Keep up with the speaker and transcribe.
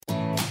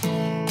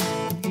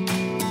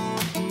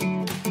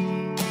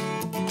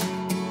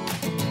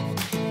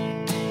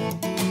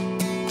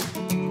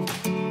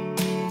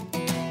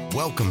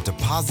Welcome to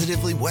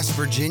Positively West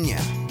Virginia,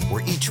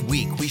 where each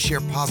week we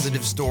share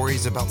positive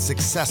stories about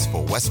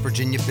successful West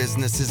Virginia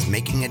businesses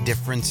making a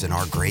difference in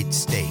our great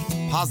state.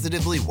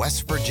 Positively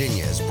West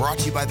Virginia is brought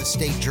to you by the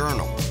State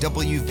Journal,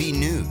 WV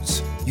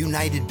News,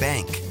 United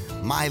Bank,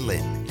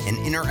 Mylan, and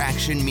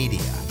Interaction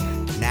Media.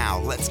 Now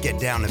let's get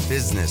down to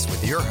business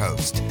with your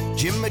host,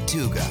 Jim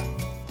Matuga.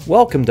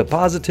 Welcome to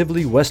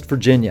Positively West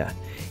Virginia.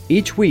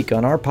 Each week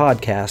on our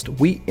podcast,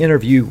 we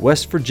interview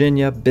West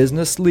Virginia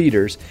business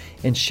leaders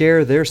and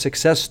share their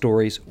success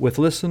stories with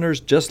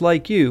listeners just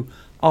like you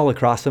all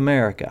across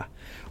America.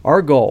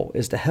 Our goal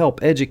is to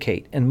help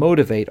educate and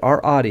motivate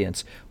our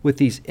audience with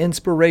these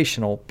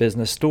inspirational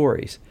business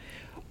stories.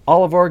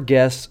 All of our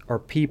guests are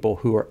people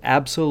who are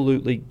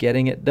absolutely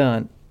getting it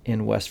done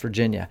in West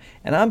Virginia,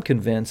 and I'm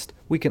convinced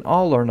we can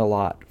all learn a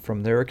lot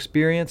from their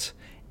experience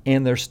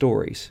and their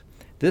stories.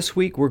 This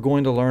week, we're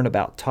going to learn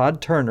about Todd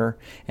Turner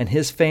and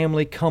his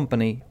family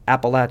company,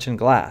 Appalachian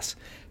Glass.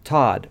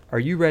 Todd, are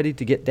you ready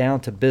to get down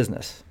to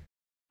business?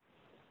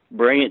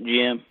 Bring it,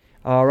 Jim.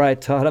 All right,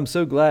 Todd, I'm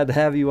so glad to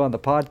have you on the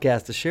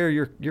podcast to share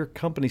your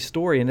company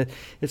story, and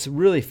it's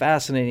really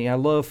fascinating. I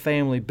love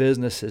family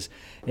businesses,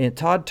 and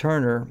Todd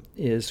Turner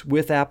is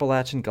with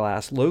Appalachian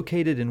Glass,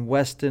 located in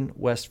Weston,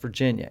 West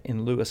Virginia,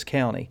 in Lewis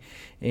County,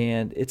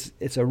 and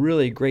it's a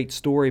really great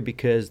story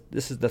because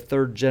this is the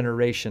third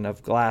generation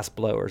of glass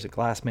blowers at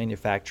glass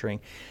manufacturing.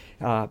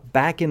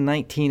 Back in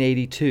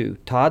 1982,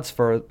 Todd's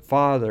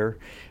father,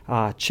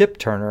 Chip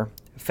Turner,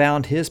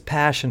 found his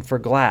passion for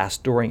glass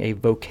during a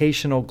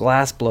vocational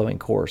glass blowing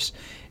course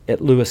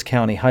at Lewis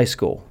County High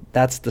School.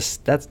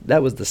 That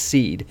was the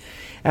seed.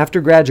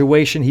 After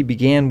graduation, he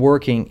began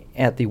working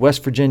at the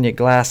West Virginia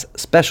Glass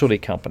Specialty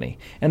Company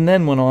and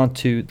then went on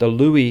to the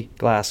Louis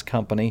Glass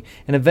Company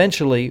and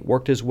eventually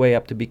worked his way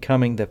up to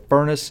becoming the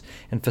furnace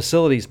and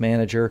facilities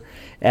manager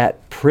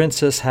at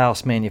Princess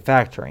House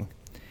Manufacturing.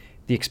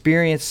 The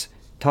experience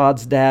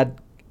Todd's dad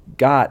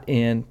got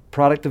in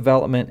product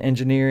development,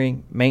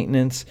 engineering,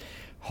 maintenance,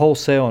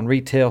 wholesale and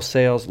retail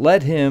sales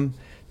led him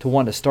to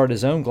want to start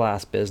his own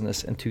glass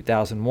business in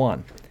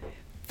 2001.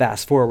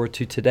 Fast forward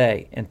to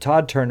today, and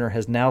Todd Turner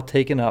has now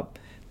taken up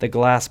the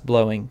glass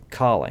blowing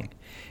calling.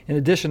 In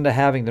addition to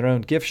having their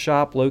own gift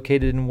shop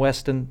located in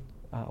Weston,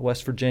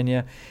 West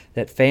Virginia,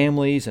 that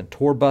families and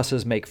tour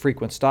buses make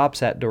frequent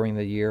stops at during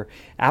the year,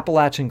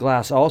 Appalachian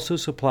Glass also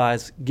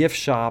supplies gift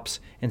shops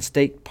and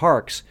state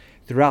parks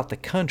throughout the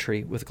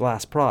country with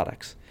glass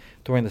products.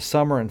 During the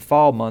summer and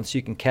fall months,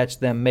 you can catch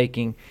them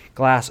making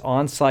glass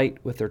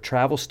on-site with their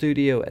travel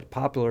studio at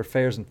popular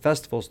fairs and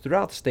festivals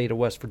throughout the state of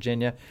West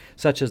Virginia,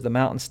 such as the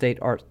Mountain State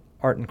Art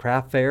and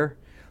Craft Fair,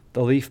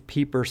 the Leaf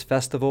Peepers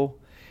Festival,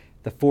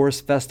 the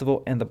Forest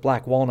Festival, and the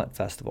Black Walnut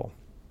Festival.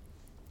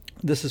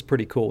 This is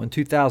pretty cool. In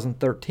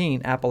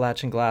 2013,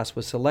 Appalachian Glass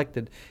was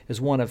selected as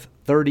one of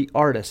 30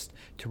 artists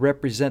to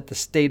represent the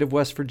state of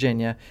West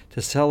Virginia to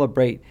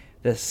celebrate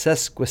the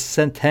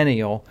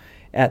sesquicentennial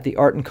at the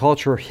Art and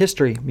Culture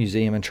History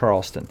Museum in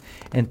Charleston.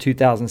 In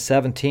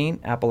 2017,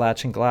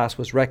 Appalachian Glass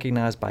was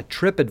recognized by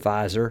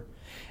TripAdvisor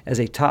as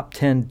a top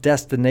 10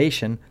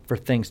 destination for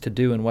things to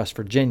do in West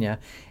Virginia,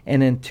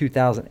 and in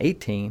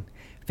 2018,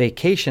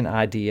 Vacation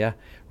Idea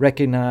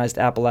recognized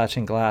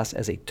Appalachian Glass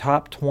as a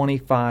top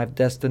 25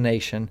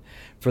 destination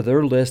for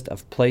their list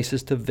of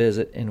places to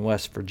visit in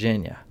West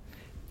Virginia.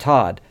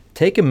 Todd,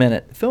 take a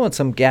minute, fill in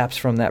some gaps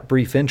from that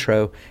brief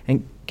intro,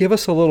 and give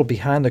us a little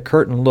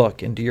behind-the-curtain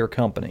look into your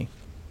company.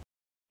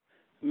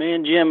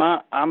 Man, Jim,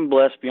 I'm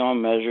blessed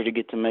beyond measure to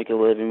get to make a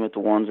living with the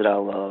ones that I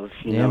love.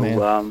 We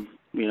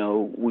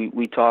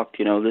talked.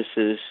 This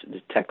is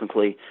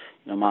technically,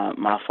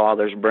 my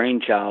father's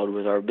brainchild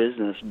with our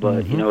business,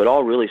 but it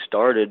all really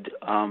started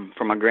from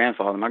my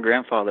grandfather. My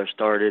grandfather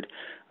started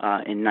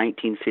in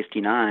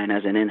 1959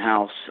 as an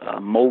in-house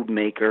mold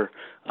maker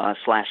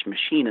 /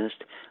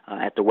 machinist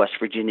at the West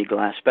Virginia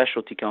Glass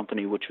Specialty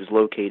Company, which was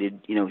located,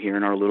 here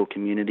in our little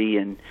community,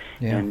 and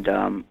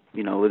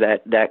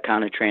that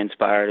kind of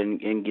transpired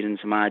and getting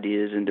some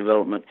ideas and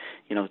development,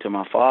 to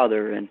my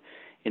father. And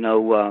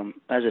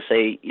as I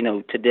say,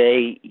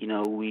 today,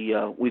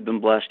 we've been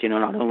blessed,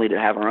 not only to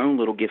have our own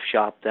little gift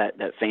shop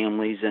that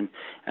families and,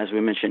 as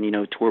we mentioned,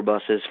 tour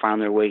buses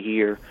find their way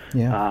here,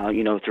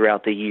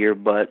 throughout the year,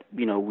 but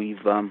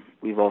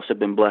we've also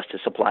been blessed to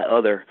supply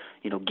other,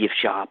 gift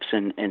shops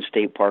and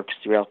state parks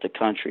throughout the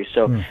country.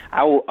 So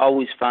I will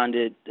always find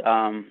it,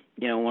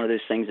 one of those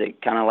things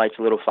that kind of lights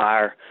a little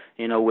fire,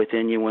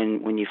 within you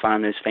when you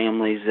find those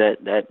families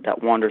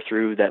that wander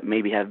through that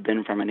maybe have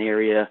been from an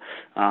area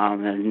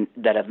and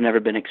that have never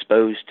been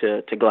exposed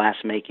to glass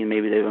making.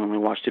 Maybe they've only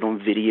watched it on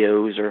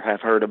videos or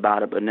have heard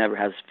about it, but never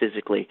has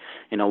physically,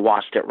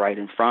 watched it right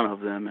in front of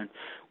them. And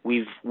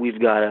we've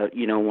got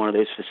one of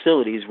those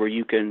facilities where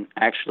you can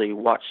actually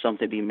watch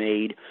something be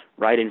made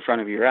right in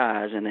front of your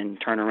eyes and then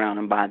turn around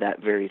and buy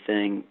that very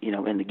thing,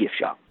 in the gift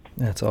shop.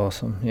 That's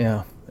awesome.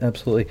 Yeah,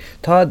 absolutely.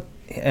 Todd,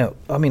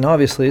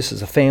 obviously this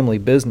is a family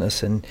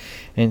business, and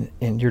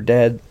your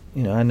dad,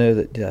 I know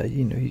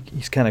that,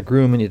 he's kind of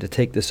grooming you to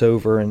take this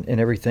over and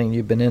everything.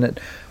 You've been in it.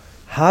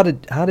 How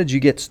did you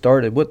get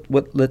started? What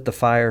lit the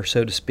fire,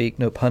 so to speak,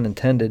 no pun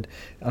intended,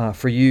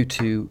 for you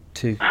to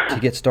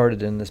get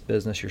started in this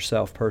business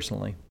yourself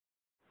personally?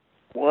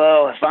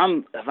 Well, if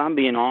I'm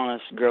being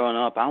honest, growing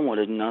up, I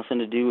wanted nothing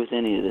to do with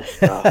any of this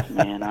stuff,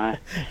 man.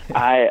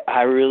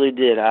 I really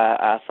did.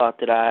 I thought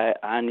that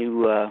I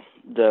knew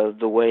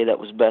the way that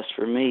was best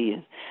for me.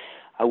 And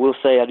I will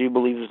say I do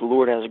believe that the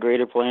Lord has a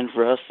greater plan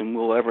for us than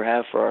we'll ever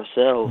have for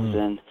ourselves.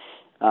 And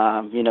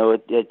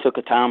it took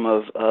a time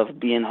of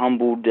being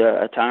humbled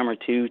a time or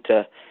two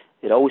to.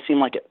 It always seemed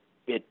like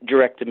it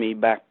directed me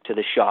back to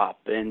the shop.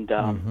 And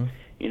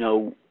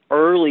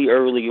early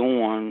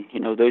on,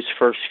 those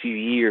first few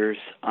years,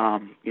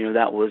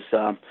 that was,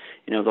 the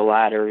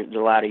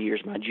latter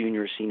years, my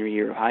junior, senior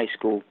year of high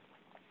school.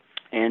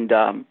 And,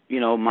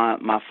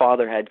 my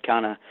father had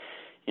kind of,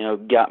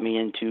 got me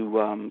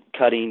into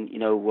cutting,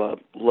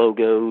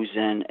 logos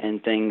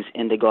and things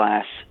into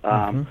glass,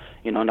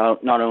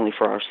 not only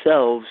for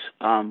ourselves,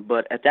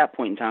 but at that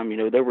point in time,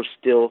 there were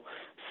still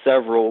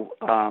several,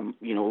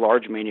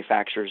 large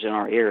manufacturers in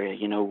our area.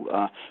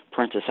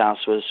 Princess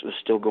House was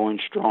still going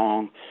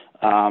strong.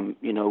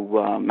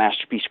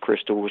 Masterpiece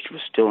Crystal, which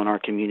was still in our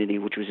community,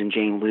 which was in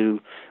Jane Lou,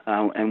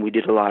 and we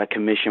did a lot of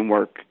commission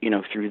work,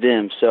 through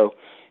them. So,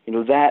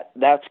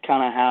 that's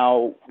kind of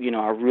how,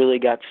 I really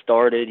got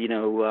started,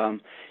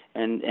 and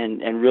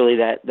really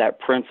that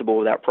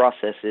principle, that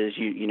process is,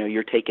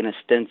 you're taking a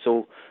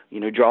stencil,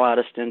 draw out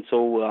a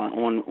stencil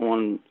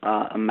on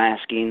a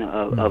masking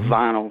of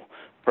vinyl,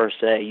 per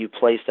se. You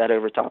place that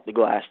over top the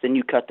glass, then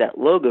you cut that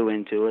logo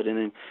into it, and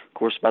then of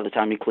course by the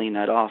time you clean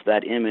that off,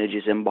 that image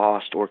is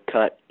embossed or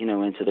cut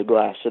into the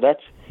glass. So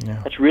that's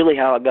really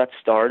how I got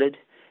started.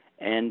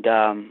 And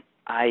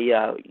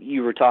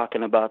you were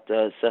talking about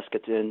the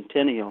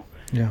sesquicentennial,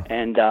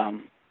 and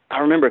I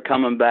remember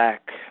coming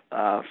back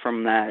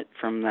from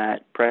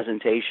that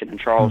presentation in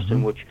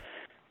Charleston, which,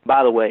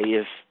 by the way,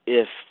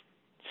 if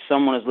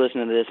someone is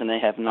listening to this and they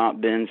have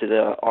not been to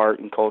the Art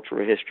and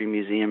Cultural History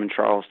Museum in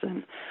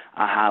Charleston,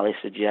 I highly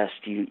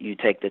suggest you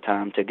take the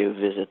time to go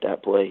visit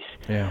that place.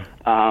 Yeah.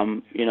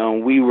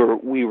 We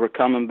were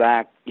coming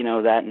back,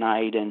 that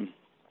night, and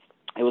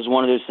it was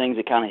one of those things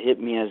that kind of hit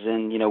me as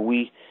in,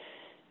 we,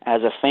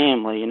 as a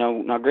family,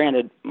 now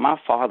granted, my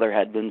father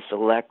had been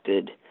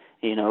selected,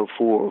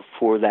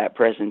 for that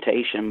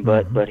presentation,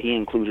 but he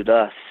included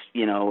us,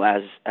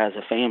 as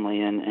a family,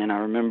 and I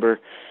remember,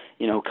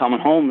 coming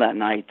home that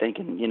night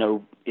thinking,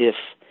 if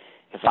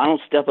I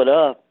don't step it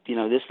up,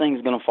 this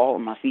thing's going to fall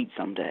at my feet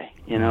someday,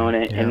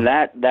 and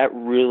that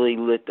really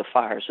lit the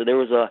fire. So there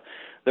was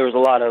a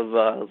lot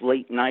of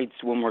late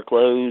nights when we're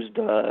closed,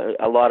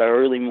 a lot of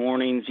early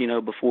mornings,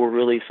 before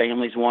really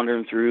families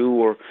wandering through,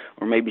 or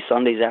maybe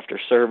Sundays after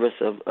service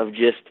of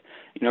just,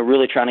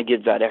 really trying to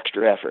give that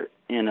extra effort,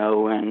 and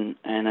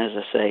as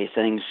I say,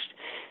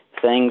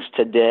 things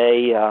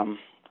today,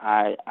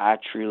 I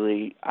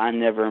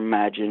never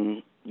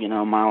imagined,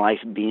 my life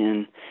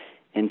being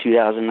in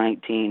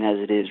 2019 as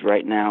it is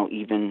right now,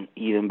 even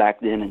back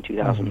then in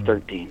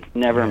 2013.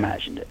 Never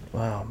imagined it.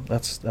 Wow,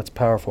 that's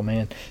powerful,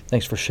 man.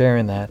 Thanks for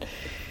sharing that.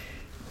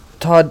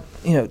 Todd,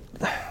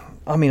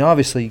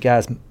 obviously you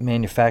guys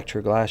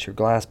manufacture glass, your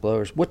glass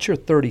blowers. What's your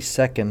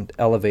 30-second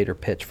elevator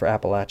pitch for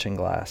Appalachian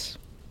Glass?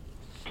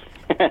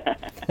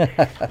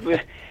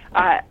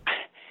 I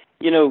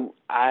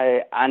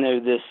know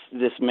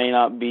this may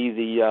not be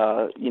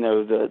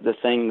the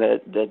thing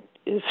that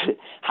is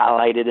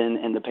highlighted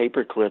in the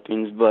paper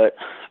clippings, but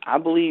I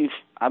believe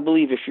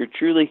if you're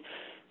truly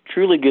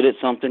good at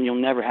something, you'll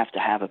never have to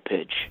have a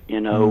pitch.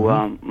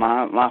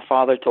 My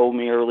father told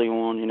me early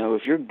on,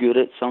 if you're good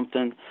at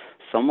something,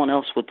 someone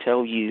else will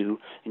tell you,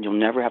 and you'll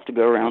never have to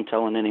go around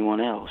telling anyone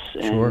else.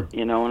 And sure.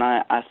 And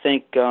I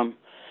think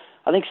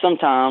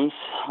sometimes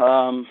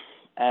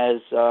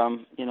as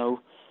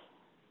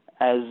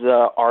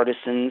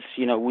artisans,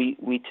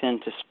 we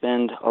tend to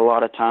spend a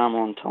lot of time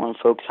on telling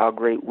folks how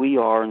great we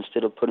are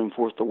instead of putting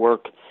forth the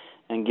work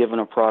and giving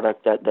a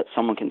product that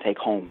someone can take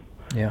home.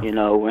 Yeah.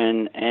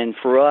 And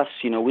for us,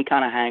 we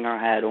kind of hang our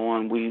hat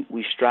on.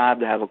 We strive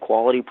to have a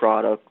quality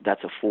product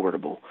that's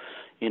affordable,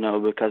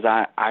 because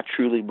I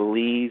truly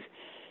believe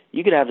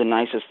you could have the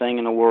nicest thing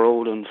in the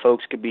world and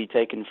folks could be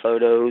taking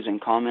photos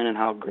and commenting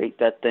how great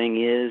that thing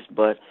is,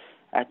 but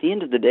at the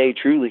end of the day,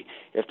 truly,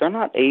 if they're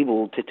not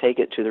able to take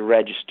it to the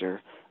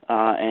register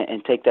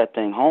and take that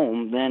thing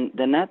home, then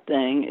that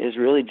thing is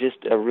really just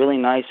a really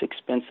nice,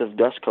 expensive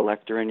dust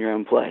collector in your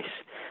own place.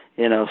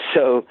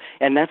 So,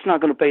 and that's not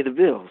going to pay the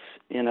bills.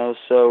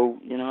 So,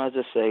 as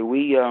I say,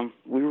 we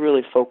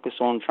really focus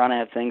on trying to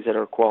have things that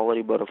are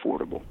quality but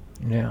affordable.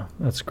 Yeah,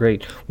 that's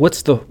great.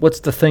 What's the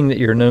thing that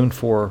you're known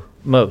for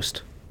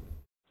most?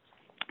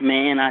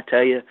 Man, I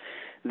tell you,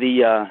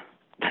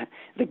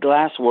 the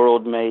glass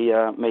world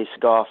may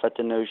scoff at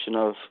the notion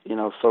of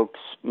folks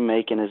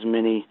making as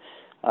many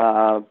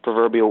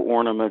proverbial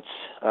ornaments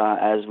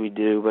as we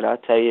do, but I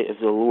tell you, if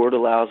the Lord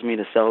allows me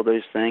to sell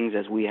those things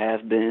as we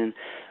have been,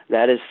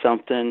 that is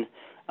something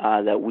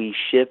that we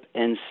ship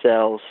and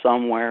sell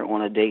somewhere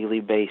on a daily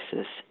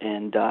basis.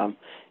 And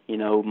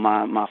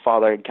my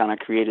father had kind of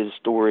created a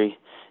story,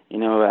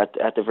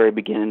 at the very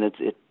beginning.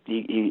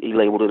 He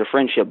labeled it a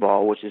friendship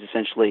ball, which is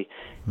essentially,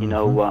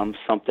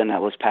 something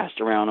that was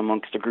passed around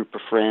amongst a group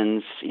of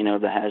friends,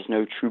 that has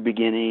no true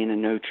beginning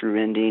and no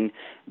true ending.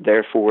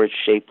 Therefore, it's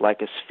shaped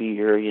like a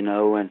sphere,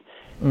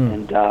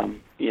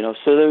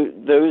 so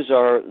those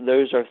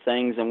are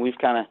things, and we've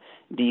kind of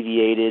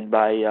deviated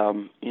by,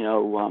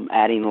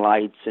 adding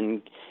lights,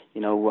 and,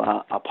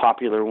 a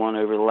popular one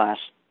over the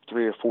last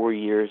 3 or 4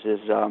 years is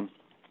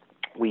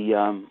we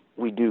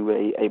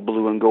do a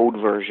blue and gold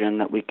version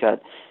that we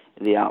cut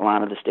the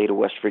outline of the state of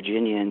West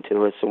Virginia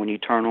into it. So when you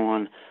turn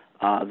on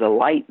the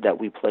light that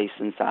we place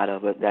inside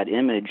of it, that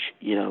image,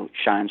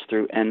 shines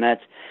through. And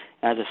that's,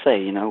 as I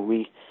say,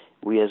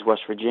 we as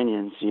West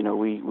Virginians,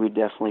 we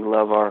definitely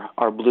love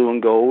our blue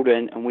and gold,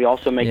 and we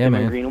also make them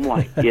in green and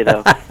white,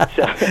 So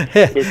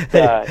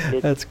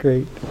it's that's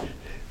great.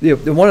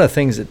 One of the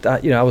things that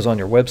I was on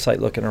your website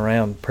looking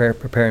around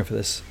preparing for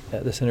this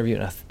interview,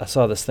 and I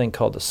saw this thing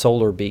called the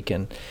solar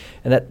beacon,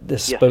 and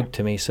this spoke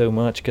to me so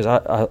much because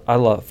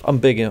I'm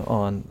big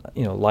on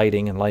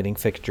lighting and lighting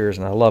fixtures,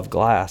 and I love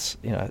glass.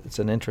 It's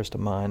an interest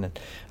of mine, and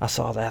I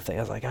saw that thing.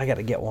 I was like, I got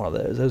to get one of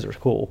those. Those are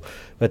cool.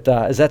 But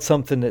is that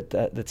something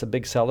that's a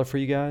big seller for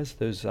you guys?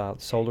 Those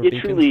solar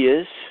beacons? It truly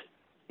is.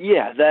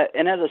 Yeah.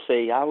 And as I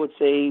say, I would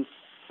say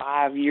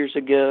 4 years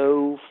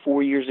ago,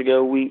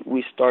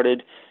 we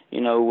started,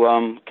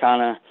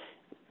 kind of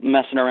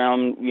messing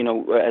around,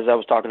 as I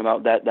was talking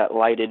about that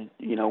lighted,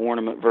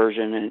 ornament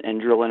version and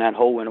drilling that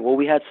hole in it. Well,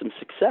 we had some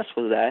success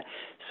with that.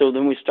 So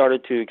then we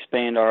started to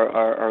expand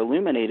our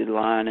illuminated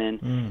line,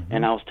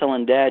 and I was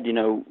telling Dad,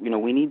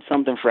 we need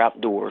something for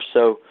outdoors.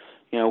 So,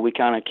 we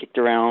kind of kicked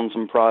around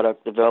some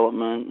product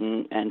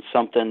development and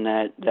something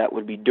that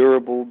would be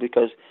durable,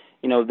 because,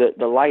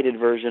 the lighted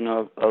version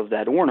of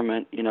that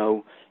ornament,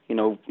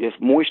 if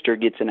moisture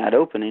gets in that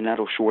opening,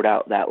 that'll short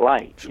out that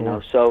light.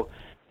 Sure.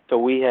 So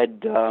we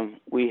had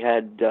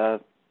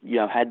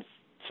had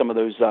some of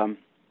those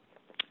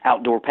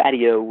outdoor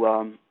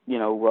patio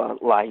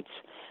lights,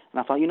 and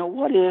I thought,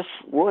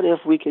 what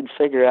if we could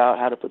figure out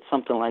how to put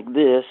something like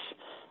this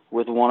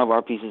with one of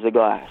our pieces of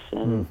glass,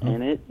 and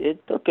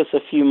it took us a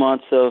few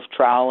months of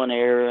trial and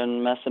error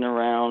and messing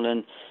around,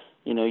 and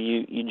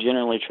you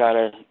generally try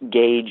to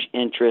gauge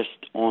interest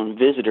on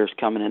visitors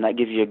coming in. That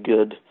gives you a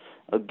good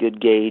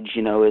gauge,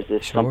 is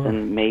this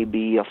something may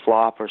be a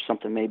flop or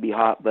something may be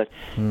hot. But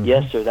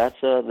yes, sir,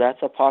 that's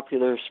a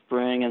popular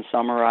spring and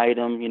summer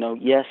item.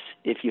 Yes,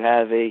 if you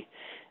have a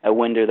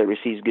window that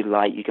receives good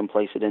light, you can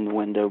place it in the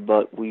window.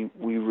 But we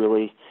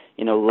really,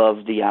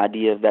 love the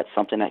idea of that's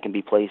something that can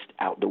be placed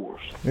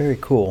outdoors. Very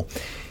cool.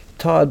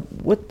 Todd,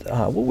 what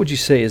would you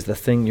say is the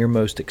thing you're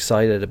most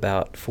excited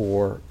about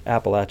for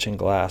Appalachian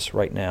Glass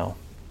right now?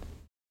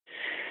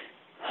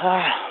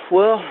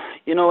 Well,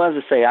 as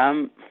I say,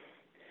 I'm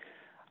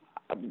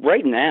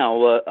right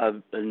now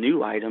a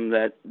new item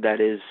that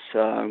is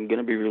going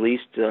to be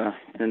released in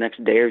the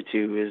next day or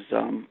two is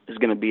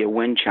going to be a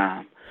wind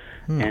chime,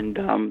 and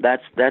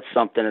that's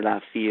something that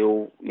I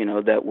feel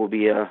that will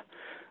be a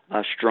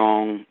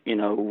strong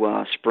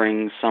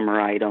spring summer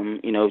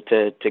item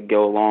to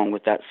go along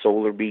with that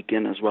solar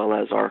beacon as well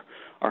as our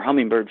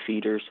hummingbird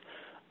feeders.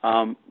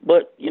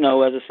 But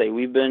as I say,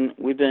 we've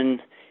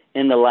been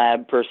in the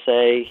lab per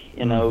se,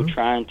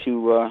 trying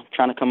to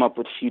come up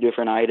with a few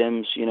different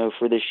items,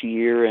 for this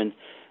year, and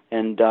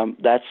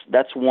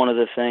that's one of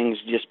the things,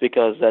 just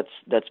because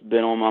that's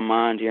been on my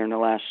mind here in the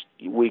last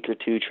week or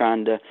two,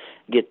 trying to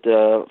get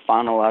the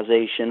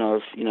finalization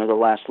of the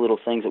last little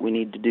things that we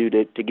need to do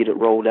to get it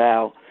rolled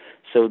out.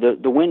 So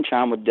the wind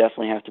chime would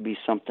definitely have to be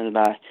something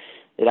that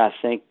I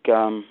think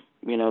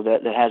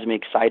that has me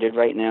excited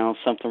right now.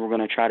 Something we're going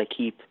to try to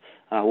keep.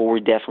 We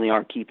definitely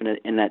are keeping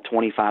it in that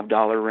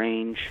 $25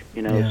 range,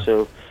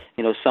 So,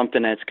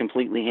 something that's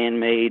completely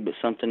handmade, but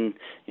something,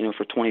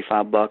 for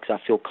 $25, I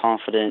feel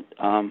confident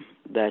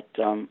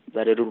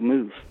that it'll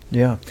move.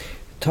 Yeah.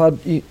 Todd,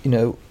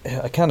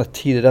 I kind of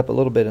teed it up a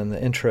little bit in the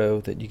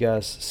intro that you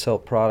guys sell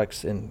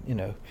products in,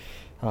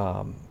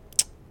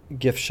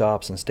 gift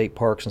shops and state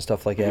parks and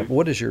stuff like that.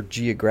 What is your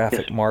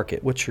geographic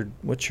market? What's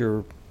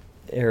your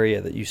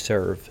area that you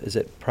serve? Is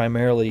it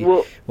primarily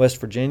West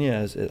Virginia?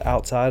 Is it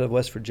outside of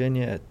West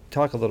Virginia?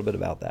 Talk a little bit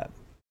about that.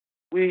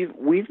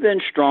 We've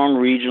been strong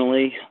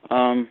regionally.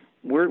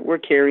 We're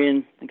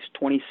carrying, I think it's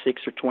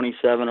 26 or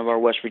 27 of our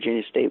West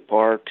Virginia state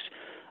parks,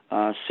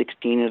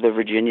 16 of the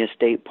Virginia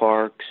state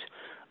parks.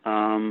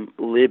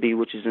 Libby,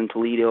 which is in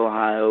Toledo,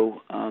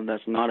 Ohio,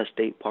 that's not a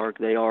state park.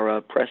 They are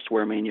a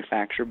pressware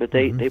manufacturer, but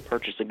they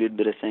purchase a good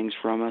bit of things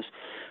from us.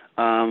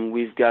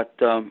 We've got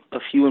a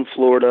few in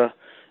Florida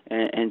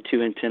and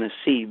 2 in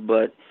Tennessee,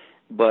 but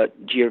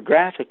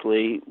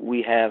geographically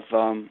we have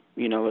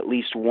at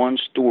least one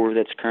store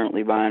that's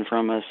currently buying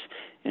from us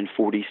in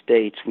 40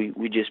 states.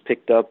 We just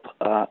picked up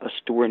a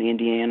store in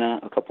Indiana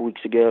a couple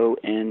weeks ago,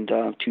 and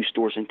 2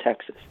 stores in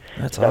Texas.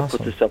 That's that awesome.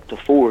 puts us up to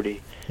 40.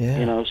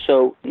 Yeah.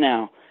 So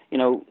now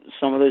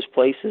some of those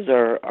places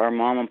are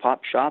mom and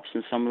pop shops,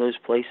 and some of those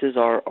places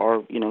are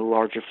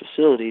larger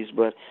facilities.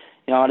 But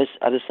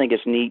I just think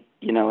it's neat,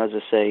 as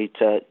I say,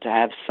 to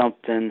have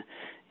something,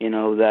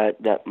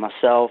 that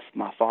myself,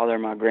 my father,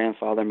 my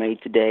grandfather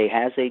made today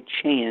has a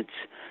chance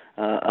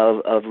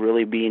of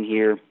really being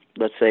here,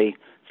 let's say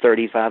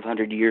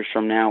 3,500 years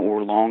from now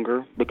or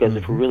longer, because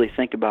if we really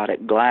think about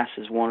it, glass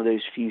is one of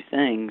those few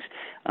things,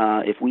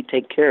 if we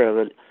take care of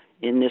it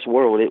in this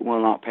world, it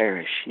will not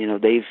perish.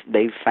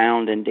 They've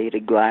found and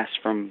dated glass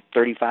from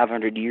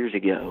 3,500 years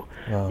ago.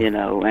 Wow.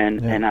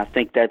 And I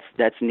think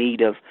that's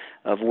neat of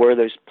where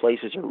those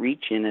places are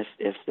reaching.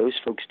 If those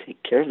folks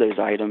take care of those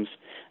items,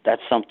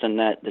 that's something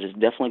that is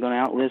definitely going to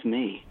outlive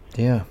me.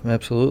 Yeah,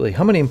 absolutely.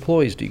 How many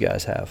employees do you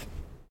guys have?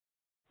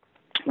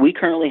 We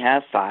currently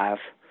have 5.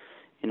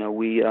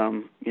 We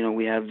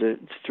have the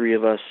 3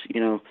 of us,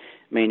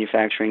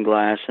 manufacturing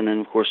glass, and then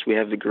of course we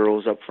have the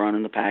girls up front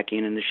in the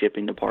packing and the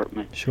shipping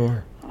department.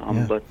 Sure.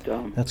 But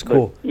that's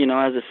cool. But,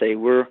 as I say,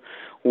 we're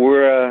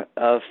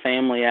a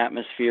family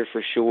atmosphere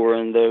for sure,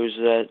 and those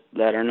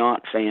that are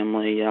not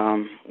family,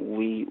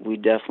 we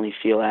definitely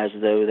feel as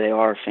though they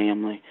are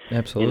family.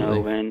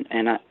 Absolutely.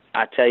 And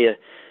I tell you,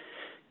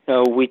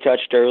 we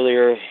touched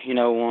earlier,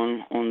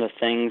 on the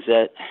things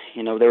that,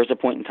 there was a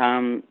point in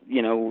time, the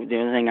only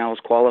thing I was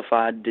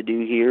qualified to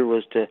do here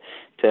was to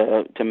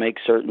make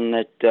certain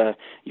that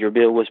your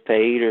bill was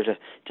paid, or to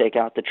take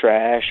out the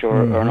trash,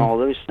 or and all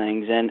those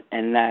things. And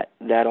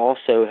that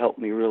also helped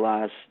me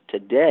realize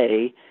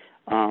today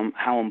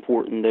how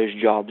important those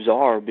jobs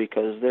are,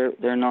 because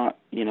they're not,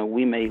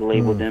 we may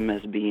label them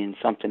as being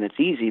something that's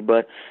easy,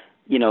 but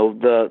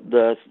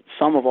the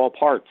sum of all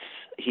parts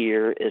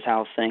here is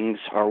how things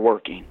are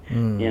working,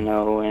 and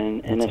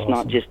it's awesome.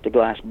 Not just the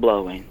glass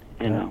blowing,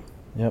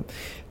 Yep.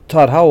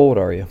 Todd, how old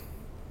are you?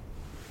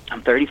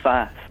 I'm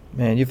 35.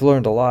 Man, you've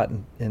learned a lot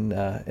in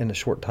a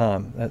short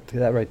time.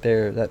 That right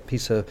there, that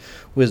piece of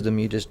wisdom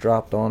you just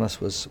dropped on us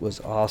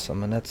was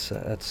awesome, and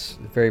that's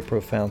very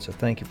profound. So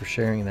thank you for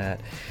sharing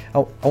that. I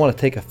want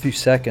to take a few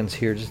seconds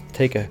here, just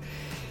take a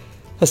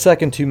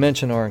second to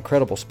mention our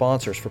incredible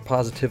sponsors for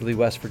Positively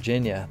West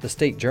Virginia: the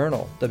State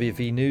Journal,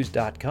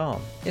 WVNews.com,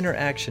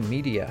 Interaction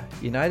Media,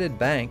 United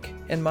Bank,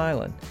 and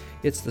Mylan.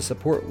 It's the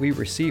support we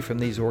receive from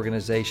these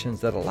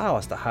organizations that allow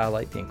us to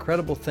highlight the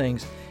incredible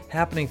things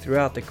happening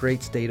throughout the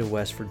great state of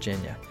West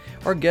Virginia.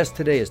 Our guest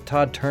today is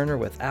Todd Turner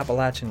with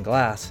Appalachian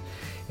Glass,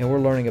 and we're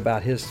learning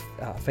about his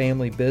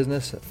family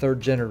business, a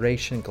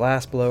third-generation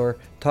glass blower.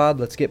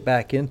 Todd, let's get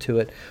back into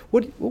it.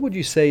 What would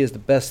you say is the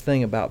best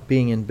thing about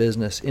being in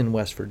business in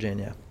West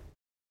Virginia?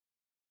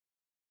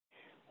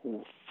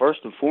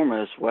 First and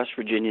foremost, West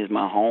Virginia is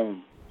my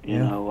home.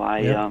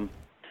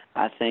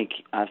 I think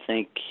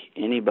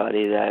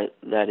anybody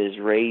that is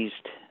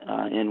raised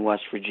in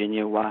West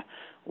Virginia,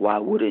 why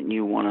wouldn't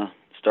you want to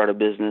start a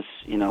business,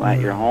 at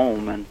your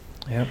home? And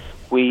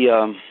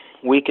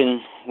we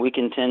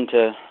can tend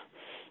to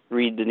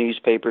read the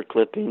newspaper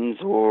clippings,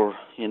 or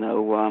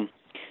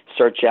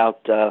search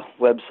out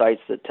websites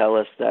that tell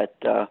us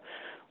that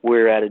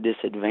we're at a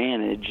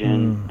disadvantage,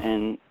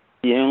 and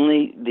the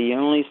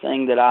only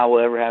thing that I will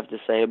ever have to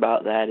say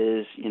about that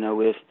is,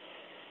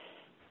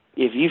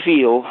 if you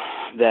feel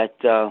that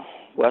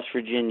West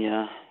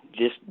Virginia,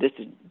 just this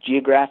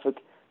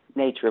geographic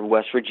nature of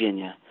West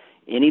Virginia,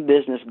 any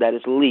business that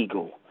is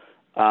legal,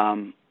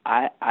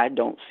 I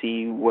don't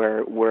see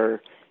where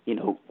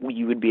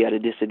you would be at a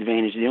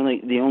disadvantage. The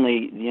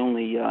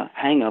only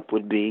hang up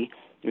would be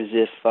is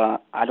if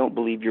I don't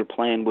believe your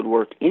plan would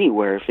work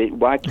anywhere. If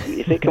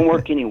it can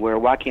work anywhere,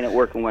 why can't it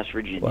work in West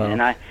Virginia? Wow.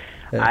 And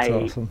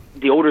Awesome.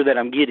 The older that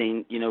I'm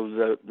getting,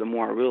 the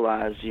more I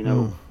realize,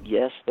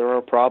 yes, there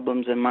are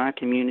problems in my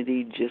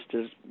community just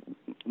as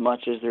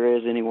much as there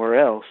is anywhere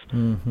else.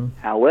 Mm-hmm.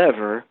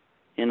 However,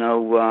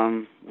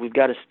 we've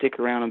got to stick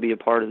around and be a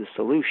part of the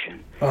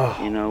solution.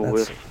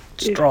 That's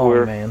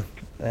strong, man.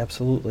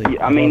 Absolutely.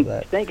 I mean,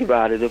 think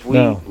about it. If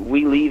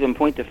we leave and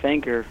point the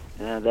finger,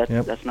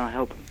 that's not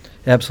helping.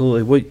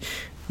 Absolutely. Well,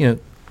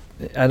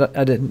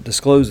 I didn't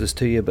disclose this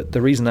to you, but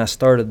the reason I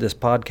started this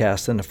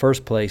podcast in the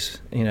first place,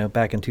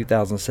 back in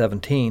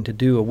 2017, to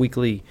do a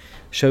weekly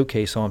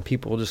showcase on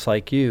people just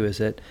like you, is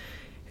that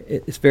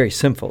it's very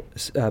simple.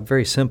 It's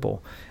very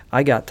simple.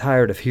 I got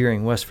tired of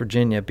hearing West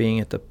Virginia being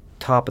at the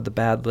top of the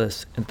bad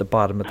list and at the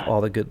bottom of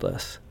all the good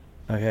lists.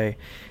 Okay.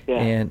 Yeah.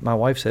 And my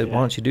wife said, why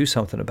don't you do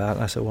something about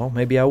it? I said, well,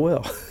 maybe I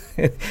will.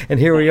 And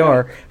here we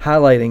are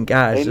highlighting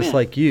guys Amen. Just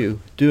like you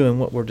doing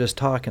what we're just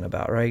talking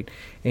about, right?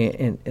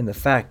 And the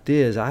fact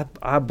is,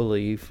 I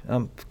believe,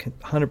 I'm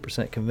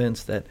 100%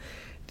 convinced that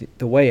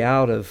the way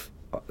out of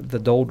the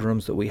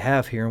doldrums that we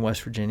have here in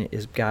West Virginia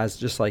is guys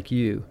just like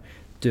you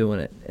doing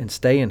it and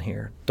staying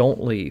here.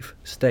 Don't leave.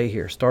 Stay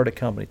here. Start a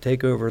company.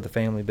 Take over the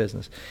family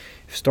business.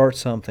 Start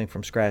something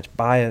from scratch.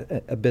 Buy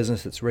a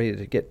business that's ready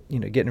to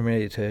getting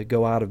ready to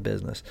go out of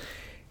business.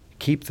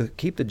 Keep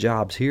the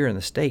jobs here in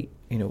the state.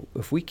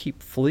 If we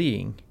keep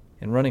fleeing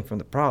and running from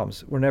the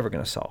problems, we're never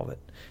going to solve it.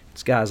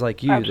 It's guys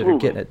like you Absolutely. that are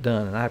getting it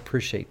done, and I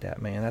appreciate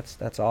that, man.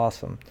 That's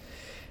awesome.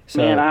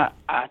 So, Man, I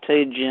tell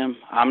you, Jim,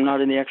 I'm not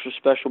any extra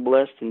special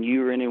blessed than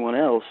you or anyone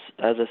else.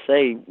 As I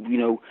say,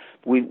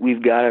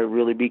 we've got to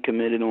really be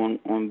committed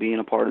on being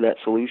a part of that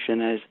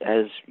solution,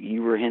 as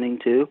you were hinting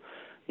to,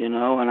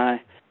 and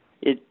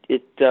it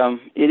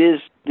is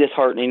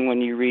disheartening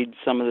when you read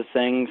some of the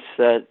things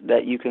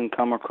that you can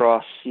come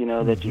across,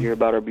 that you hear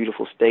about our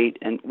beautiful state.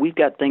 And we've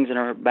got things in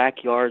our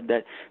backyard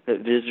that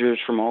visitors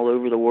from all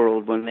over the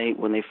world, when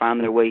they find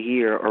their way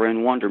here, are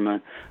in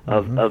wonderment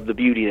of the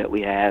beauty that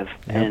we have.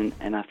 Yep.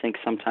 And I think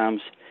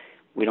sometimes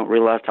we don't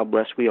realize how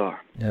blessed we are.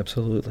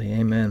 Absolutely.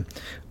 Amen.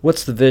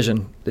 What's the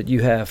vision that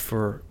you have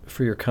for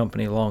your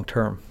company long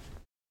term?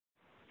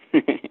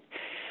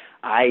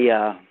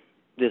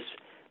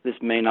 This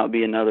may not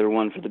be another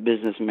one for the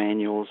business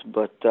manuals,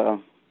 but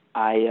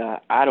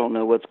I don't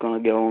know what's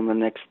going to go on the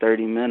next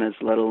 30 minutes,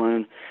 let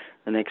alone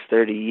the next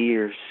 30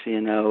 years.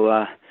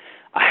 I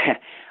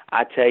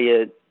tell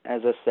you,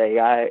 as I say,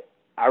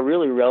 I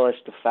really relish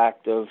the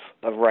fact of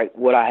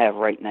what I have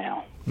right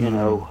now. Yep.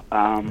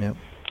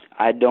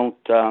 I don't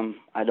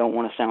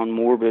want to sound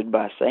morbid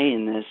by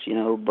saying this,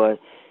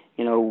 but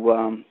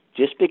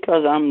just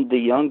because I'm the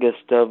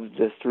youngest of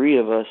the three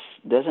of us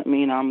doesn't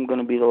mean I'm going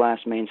to be the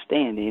last man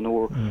standing,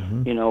 or,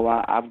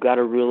 I've got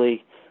to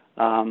really,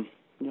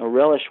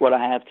 relish what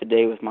I have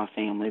today with my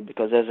family,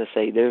 because, as I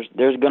say, there's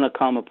going to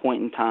come a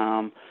point in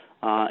time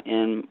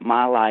in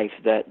my life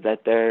that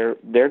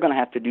they're going to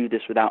have to do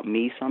this without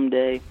me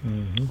someday,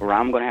 or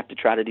I'm going to have to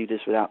try to do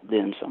this without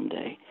them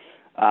someday.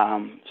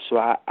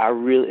 So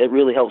it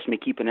really helps me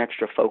keep an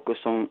extra focus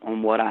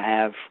on what I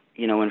have,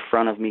 in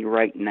front of me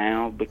right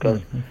now,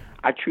 because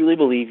I truly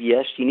believe,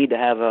 yes, you need to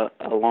have a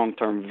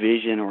long-term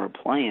vision or a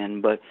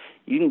plan, but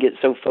you can get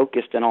so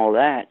focused in all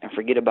that and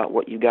forget about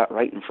what you got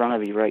right in front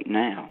of you right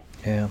now.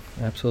 Yeah,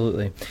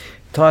 absolutely.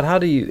 Todd, how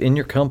do you, in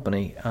your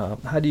company,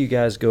 how do you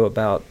guys go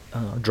about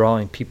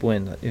drawing people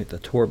in, the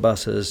tour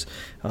buses,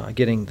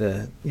 getting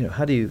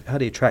how do you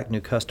attract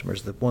new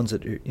customers, the ones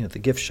that the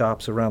gift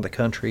shops around the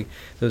country,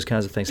 those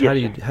kinds of things? Yes,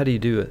 how do you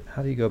do it?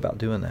 How do you go about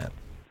doing that?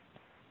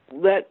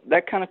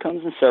 That kind of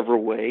comes in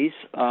several ways.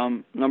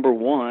 Number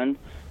one,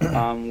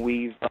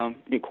 we've of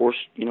course,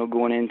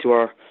 going into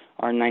our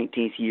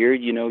 19th year,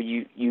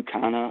 you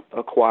kind of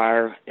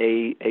acquire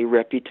a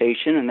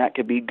reputation, and that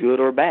could be good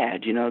or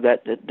bad.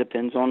 That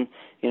depends on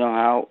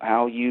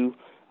how you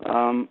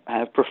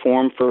have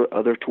performed for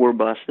other tour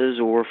buses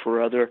or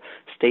for other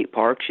state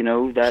parks.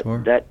 Sure.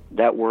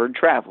 that word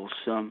travels.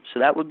 So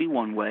that would be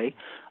one way.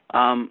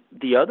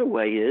 The other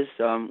way is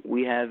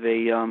we have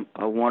a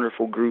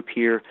wonderful group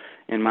here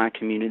in my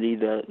community,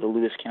 the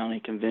Lewis County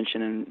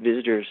Convention and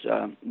Visitors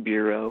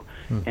Bureau,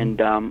 and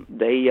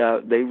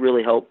they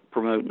really help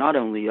promote not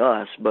only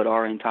us but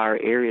our entire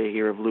area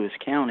here of Lewis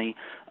County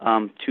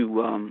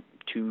to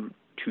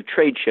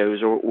trade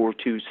shows, or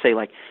to say,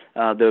 like,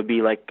 there would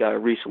be, like,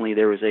 recently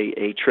there was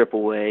a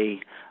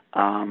AAA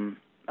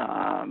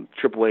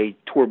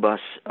tour bus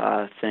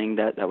thing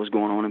that was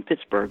going on in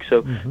Pittsburgh.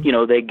 So,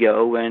 they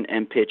go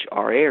and pitch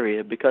our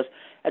area, because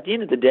at the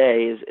end of the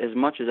day, as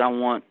much as I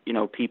want,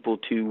 people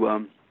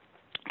to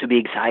be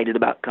excited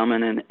about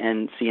coming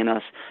and seeing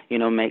us,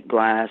 make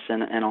glass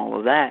and all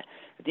of that,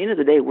 at the end of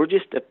the day, we're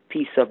just a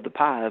piece of the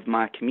pie of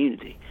my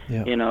community.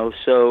 Yeah.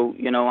 So,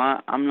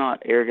 I'm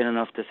not arrogant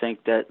enough to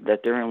think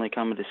that they're only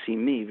coming to see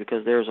me,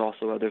 because there's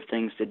also other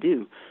things to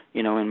do,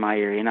 in my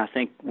area. And I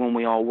think when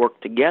we all work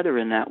together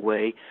in that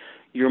way,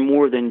 you're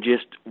more than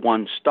just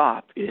one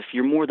stop. If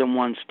you're more than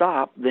one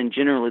stop, then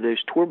generally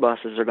those tour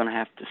buses are going to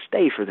have to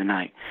stay for the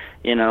night,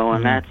 and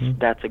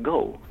that's a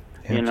goal,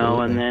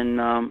 Absolutely. And then,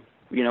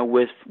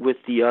 with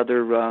the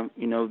other,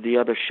 the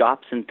other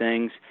shops and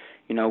things,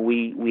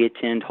 we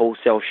attend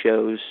wholesale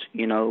shows,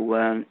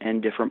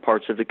 in different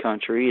parts of the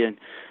country, and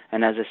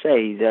as I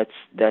say,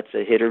 that's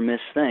a hit or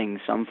miss thing.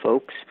 Some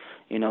folks,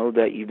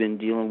 that you've been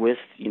dealing with,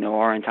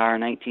 our entire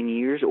 19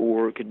 years,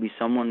 or it could be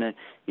someone that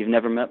you've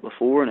never met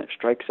before, and it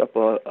strikes up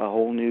a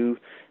whole new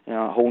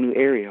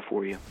area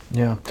for you.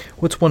 Yeah.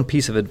 What's one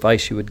piece of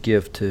advice you would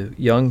give to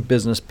young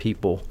business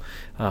people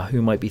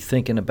who might be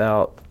thinking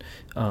about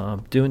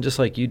doing just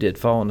like you did,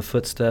 following the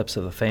footsteps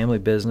of a family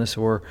business,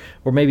 or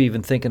maybe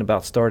even thinking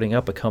about starting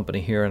up a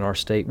company here in our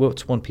state?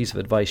 What's one piece of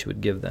advice you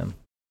would give them?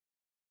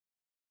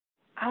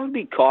 I would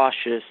be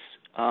cautious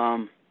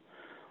on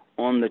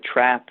the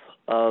trap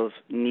of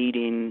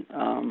needing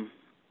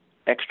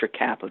extra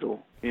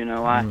capital.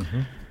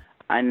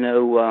 I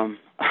know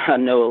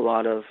a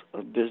lot of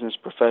business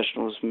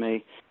professionals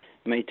may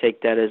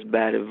take that as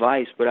bad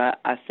advice, but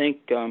I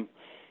think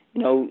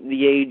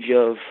the age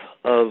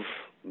of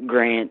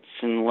grants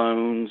and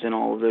loans and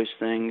all of those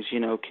things,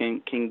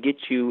 can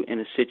get you in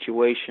a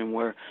situation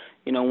where,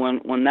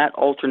 when that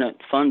alternate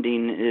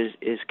funding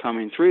is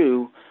coming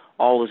through,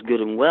 all is good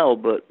and well,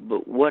 but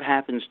what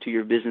happens to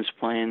your business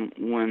plan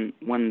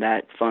when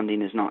that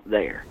funding is not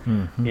there?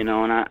 And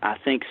I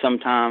think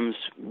sometimes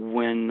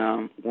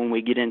when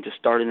we get into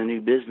starting a new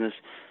business,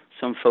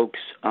 some folks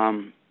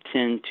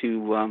tend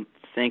to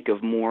think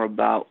of more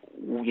about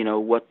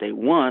what they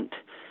want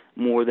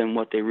more than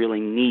what they really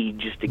need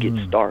just to get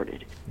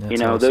started. That's you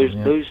know,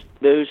 awesome,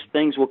 those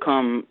things will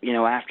come, you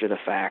know, after the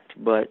fact.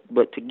 But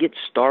to get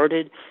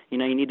started, you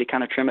know, you need to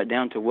kind of trim it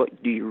down to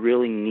what do you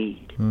really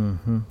need.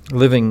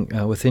 Living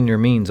within your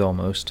means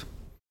almost.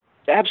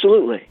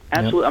 Absolutely.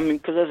 Yep. I mean,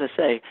 because as I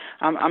say,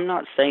 I'm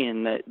not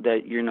saying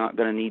that you're not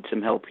going to need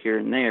some help here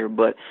and there,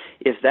 but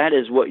if that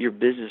is what your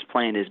business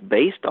plan is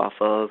based off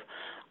of,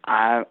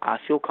 I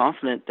feel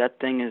confident that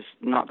thing is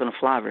not going to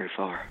fly very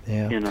far.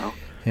 Yeah. You know.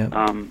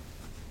 Yeah.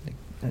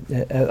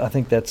 I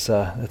think that's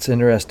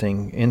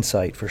interesting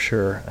insight for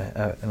sure,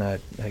 and I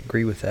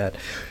agree with that.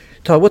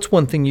 Todd, what's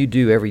one thing you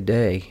do every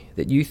day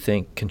that you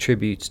think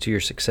contributes to your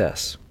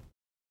success?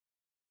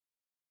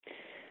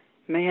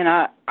 Man,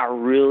 I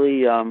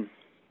really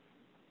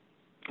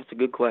that's a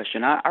good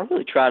question. I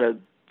really try to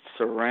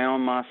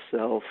surround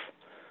myself,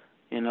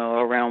 you know,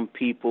 around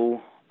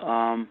people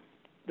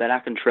that I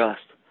can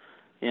trust.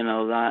 You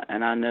know,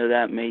 and I know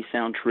that may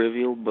sound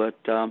trivial, but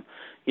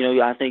you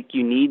know, I think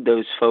you need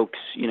those folks,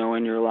 you know,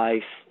 in your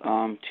life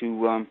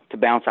to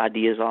bounce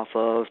ideas off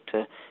of,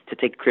 to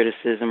take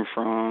criticism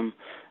from,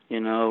 you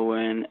know,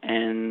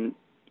 and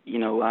you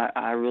know,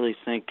 I really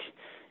think,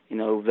 you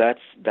know,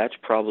 that's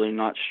probably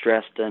not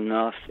stressed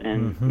enough,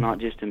 and not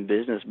just in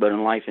business, but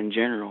in life in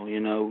general. You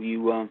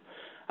know,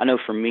 I know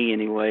for me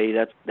anyway,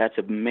 that's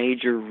a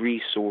major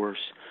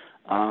resource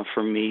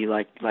for me.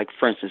 Like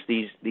for instance,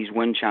 these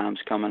wind chimes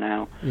coming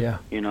out. Yeah.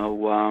 You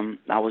know,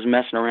 I was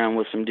messing around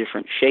with some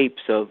different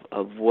shapes of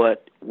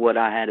what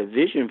I had a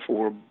vision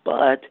for,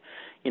 but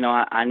you know,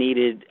 I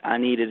needed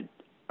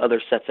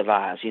other sets of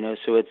eyes, you know,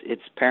 so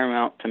it's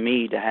paramount to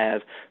me to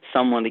have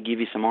someone to give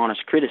you some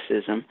honest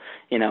criticism,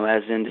 you know,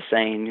 as into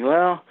saying,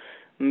 well,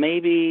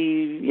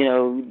 maybe, you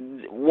know,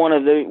 one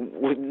of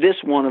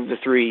the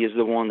three is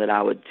the one that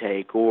I would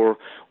take, or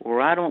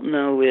I don't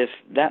know if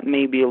that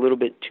may be a little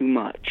bit too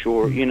much,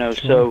 or, you know,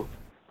 Sure.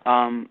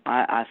 so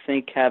I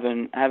think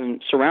having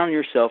surround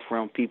yourself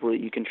around people that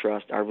you can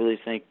trust, I really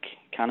think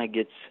kind of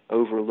gets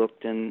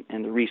overlooked in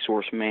the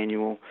resource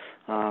manual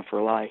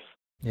for life.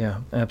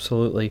 Yeah,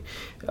 absolutely.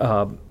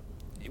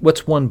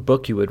 What's one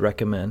book you would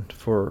recommend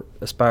for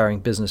aspiring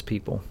business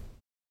people?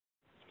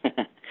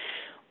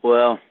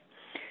 Well,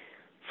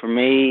 for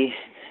me,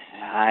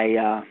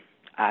 I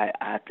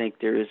think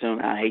there is.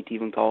 I hate to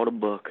even call it a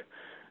book,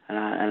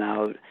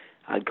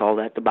 I'd call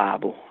that the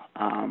Bible.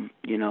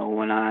 You know,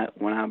 when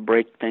I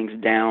break things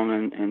down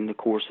in the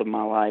course of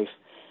my life,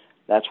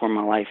 that's where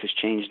my life has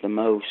changed the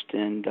most.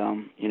 And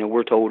you know,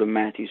 we're told in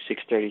Matthew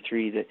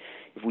 6:33 that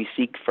if we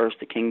seek first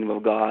the kingdom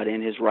of God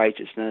and His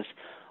righteousness,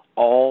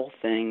 all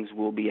things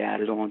will be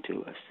added on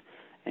to us.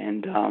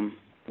 And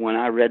when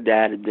I read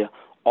that,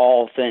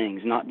 all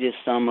things, not just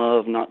some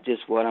of, not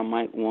just what I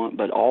might want,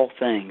 but all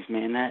things,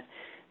 man,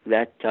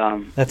 That's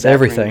that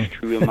everything. rings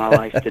true in my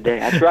life today.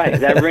 That's right.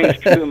 That rings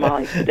true in my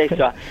life today.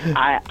 So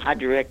I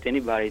direct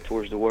anybody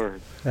towards the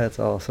Word. That's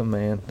awesome,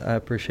 man. I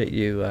appreciate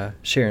you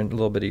sharing a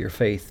little bit of your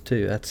faith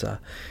too. It's an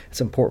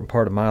important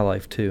part of my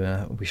life too,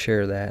 and we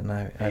share that. And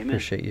I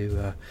appreciate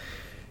you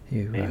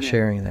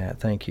sharing that.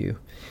 Thank you,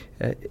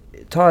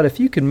 Todd. If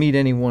you could meet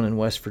anyone in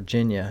West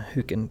Virginia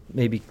who can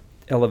maybe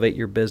elevate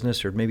your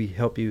business or maybe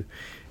help you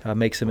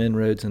make some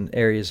inroads in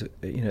areas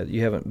you know that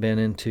you haven't been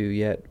into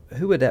yet,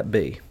 who would that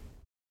be?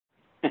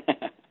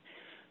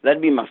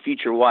 That'd be my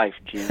future wife,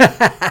 Jim. Just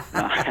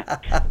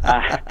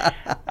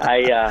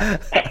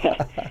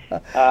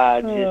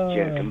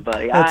joking,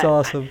 buddy. That's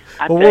awesome.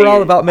 Well, we're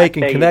all about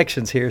making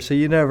connections here, so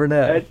you never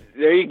know.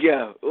 There you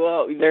go.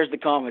 Well, there's the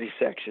comedy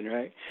section,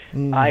 right?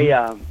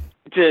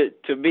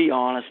 To be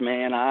honest,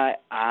 man,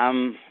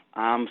 I'm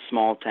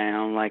small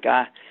town. Like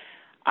I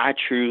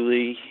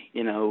truly,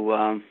 you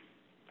know,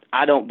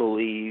 I don't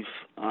believe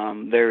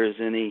there is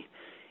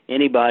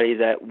anybody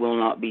that will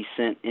not be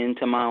sent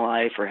into my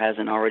life or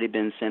hasn't already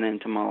been sent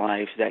into my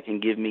life that can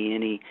give me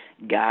any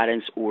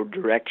guidance or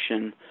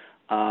direction,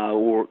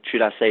 or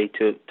should I say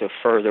to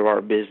further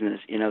our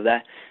business. You know,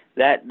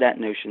 that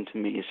notion to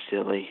me is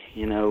silly.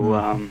 You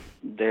know,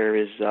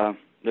 there's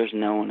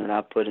no one that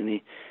I put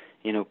any,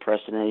 you know,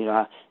 precedent, you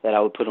know, that I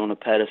would put on a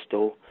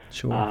pedestal.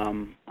 Sure.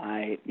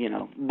 You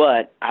know,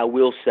 but I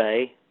will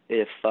say,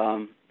 if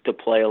to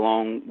play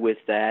along with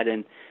that,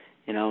 and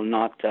you know,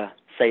 not to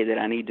say that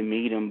I need to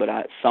meet him, but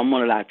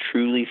someone that I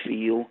truly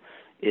feel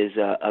is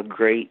a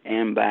great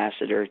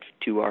ambassador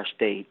to our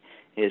state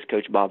is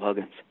Coach Bob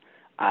Huggins.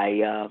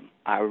 I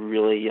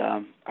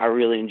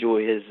really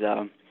enjoy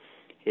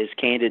his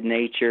candid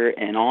nature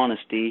and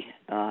honesty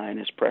in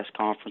his press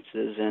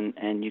conferences,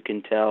 and you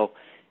can tell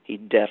he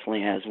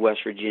definitely has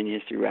West Virginia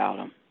throughout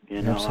him.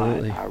 You know,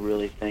 absolutely. I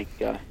really think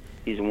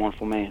he's a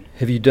wonderful man.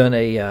 Have you done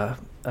a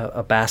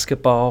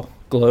basketball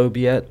globe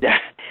yet?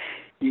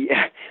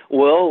 Yeah.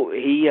 Well,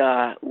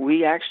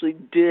 we actually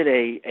did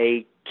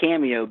a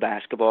cameo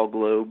basketball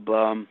globe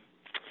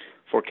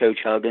for Coach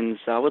Huggins.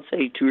 I would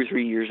say 2 or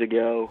 3 years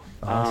ago.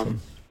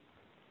 Awesome.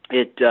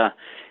 It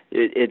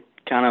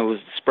kind of was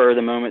a spur of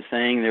the moment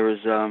thing. There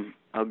was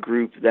a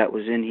group that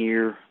was in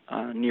here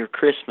near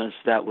Christmas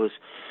that was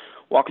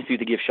walking through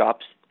the gift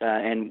shops,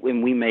 and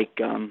when we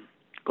make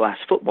glass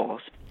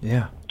footballs.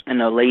 Yeah. And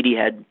the lady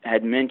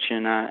had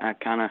mentioned, I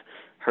kind of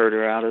heard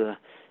her out of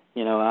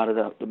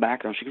the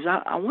background. She goes,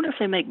 I wonder if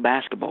they make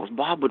basketballs.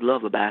 Bob would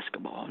love a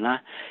basketball. And I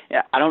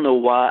don't know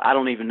why. I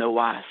don't even know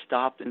why I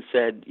stopped and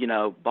said,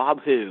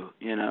 Bob who,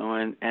 and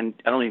I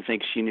don't even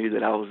think she knew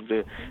that I was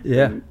the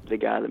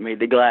guy that made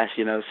the glass,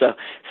 So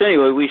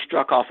anyway, we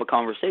struck off a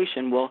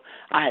conversation. Well,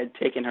 I had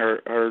taken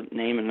her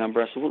name and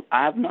number. I said, well,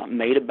 I have not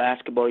made a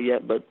basketball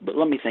yet, but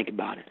let me think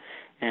about it.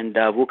 And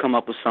we'll come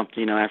up with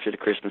something, after the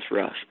Christmas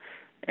rush.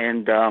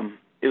 And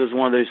it was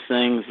one of those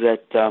things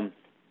that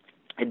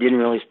it didn't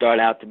really start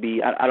out to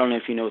be. I don't know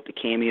if you know what the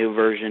Cameo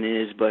version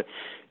is, but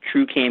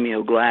true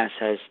Cameo glass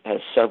has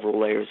several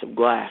layers of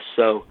glass.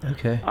 So,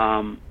 okay.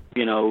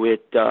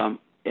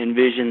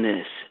 Envision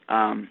this.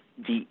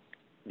 It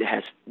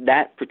has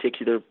that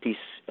particular piece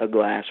of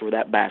glass, or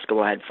that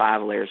basketball, had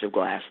 5 layers of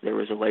glass. There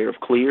was a layer of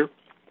clear.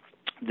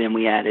 Then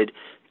we added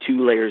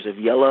 2 layers of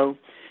yellow,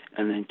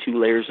 and then 2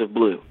 layers of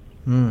blue.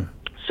 Mm.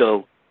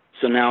 So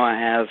now I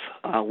have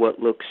what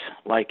looks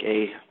like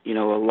a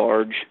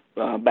large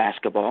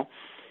basketball,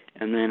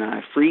 and then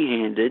I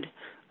freehanded,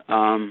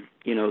 the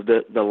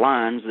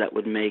lines that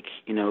would make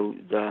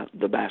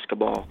the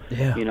basketball,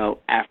 yeah.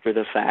 After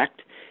the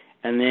fact,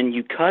 and then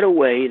you cut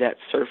away that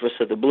surface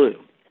of the blue.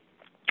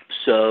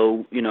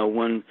 So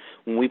when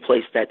we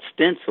place that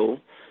stencil,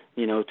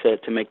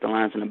 to make the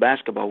lines in the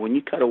basketball, when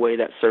you cut away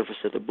that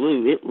surface of the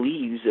blue, it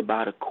leaves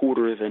about a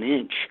 1/4 of an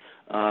inch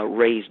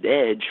raised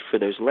edge for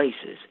those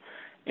laces.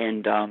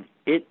 And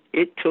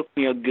it took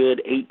me a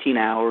good 18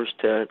 hours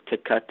to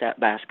cut that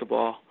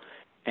basketball,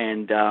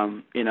 and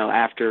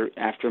after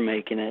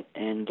making it,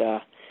 and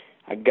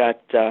I got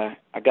a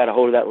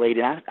hold of that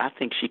lady. I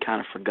think she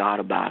kind of forgot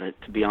about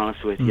it, to be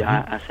honest with you.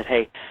 Mm-hmm. I said,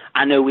 hey,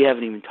 I know we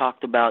haven't even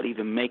talked about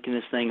even making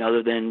this thing,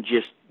 other than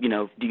just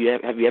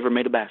have you ever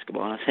made a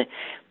basketball? And I said,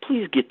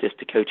 please get this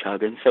to Coach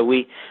Huggins. So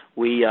we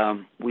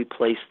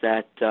placed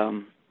that.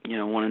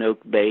 On an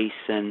oak base,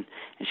 and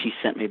she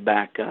sent me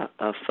back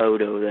a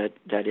photo that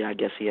I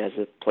guess he has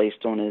it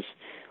placed on his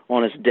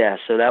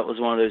desk. So that was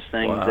one of those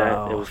things. Wow.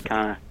 That it was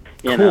kind of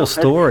cool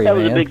story. That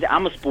was man. a big.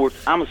 I'm a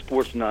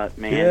sports nut,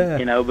 man.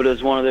 Yeah. But it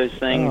was one of those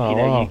things.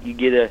 Oh. You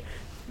get a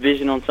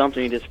vision on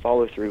something, you just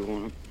follow through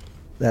on it.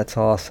 That's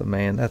awesome,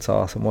 man. That's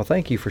awesome. Well,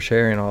 thank you for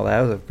sharing all that.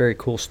 It was a very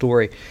cool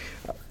story.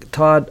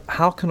 Todd,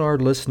 how can our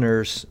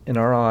listeners in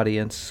our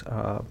audience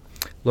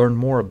learn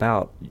more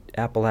about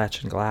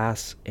Appalachian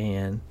Glass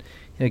and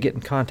get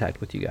in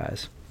contact with you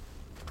guys?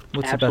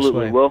 What's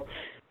Absolutely. the best way?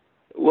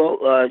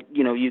 Well,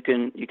 you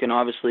can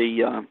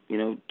obviously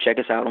check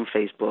us out on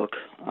Facebook,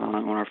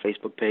 on our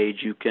Facebook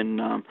page. You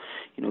can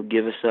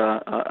give us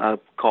a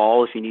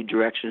call if you need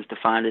directions to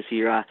find us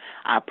here.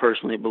 I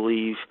personally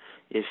believe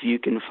if you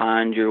can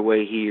find your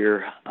way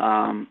here,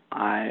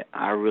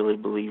 I really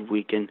believe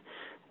we can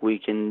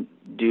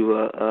do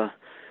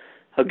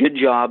a good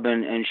job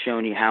in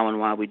showing you how and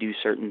why we do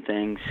certain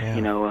things,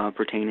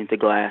 pertaining to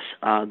glass.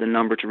 The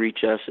number to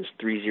reach us is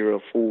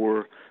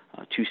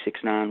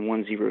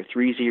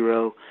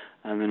 304-269-1030.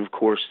 And then, of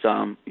course,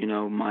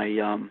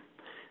 my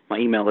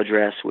email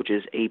address, which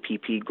is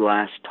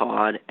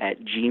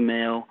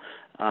appglasstodd@gmail,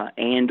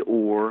 and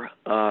or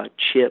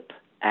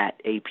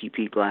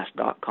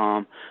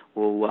chip@appglass.com,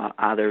 will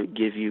either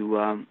give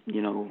you,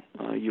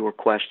 your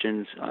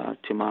questions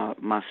to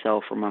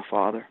myself or my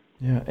father.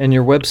 Yeah, and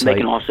your website. They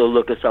can also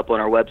look us up on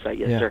our website,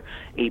 yes, yeah. sir,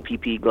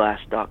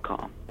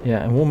 appglass.com.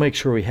 Yeah, and we'll make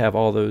sure we have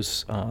all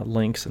those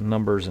links and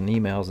numbers and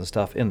emails and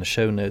stuff in the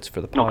show notes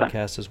for the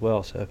podcast as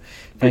well. So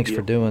thanks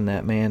for doing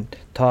that, man.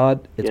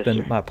 Todd, it's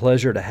been my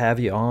pleasure to have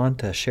you on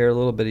to share a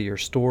little bit of your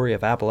story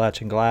of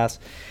Appalachian Glass.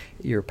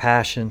 Your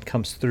passion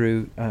comes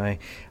through.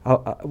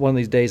 One of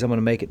these days I'm going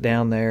to make it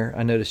down there.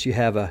 I noticed you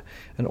have an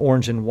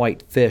orange and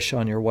white fish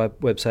on your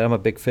website. I'm a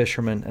big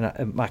fisherman,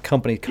 and my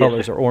company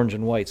colors are orange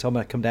and white, so I'm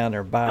going to come down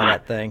there and buy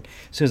that thing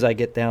as soon as I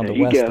get down to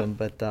Weston.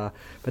 But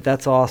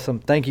that's awesome.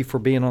 Thank you for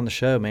being on the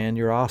show, man.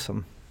 You're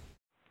awesome.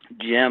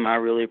 Jim, I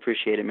really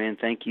appreciate it, man.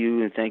 Thank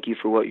you, and thank you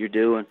for what you're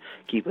doing.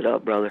 Keep it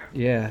up, brother.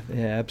 Yeah,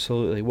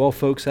 absolutely. Well,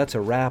 folks, that's a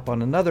wrap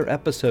on another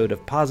episode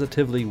of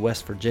Positively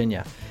West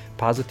Virginia.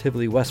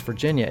 Positively West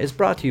Virginia is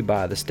brought to you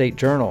by the State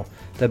Journal,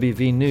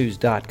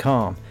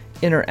 WVNews.com,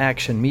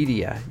 Interaction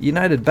Media,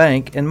 United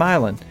Bank, and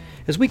Mylan,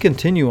 as we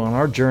continue on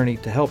our journey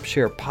to help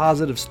share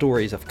positive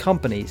stories of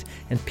companies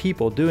and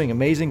people doing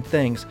amazing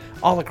things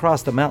all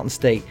across the Mountain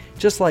State,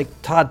 just like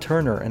Todd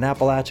Turner and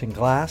Appalachian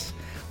Glass.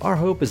 Our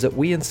hope is that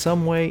we in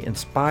some way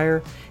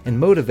inspire and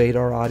motivate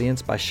our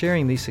audience by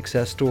sharing these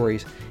success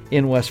stories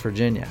in West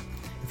Virginia.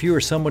 If you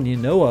or someone you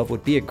know of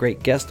would be a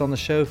great guest on the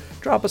show,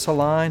 drop us a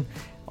line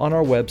on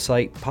our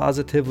website,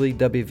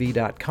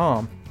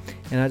 positivelywv.com.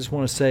 And I just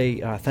want to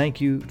say thank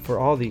you for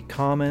all the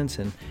comments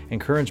and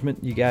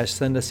encouragement you guys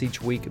send us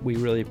each week. We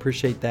really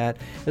appreciate that,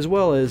 as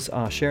well as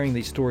sharing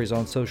these stories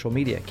on social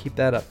media. Keep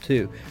that up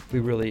too.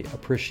 We really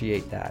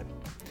appreciate that.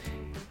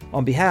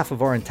 On behalf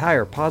of our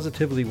entire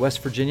Positively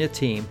West Virginia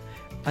team,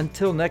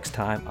 until next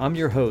time, I'm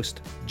your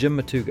host, Jim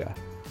Matuga.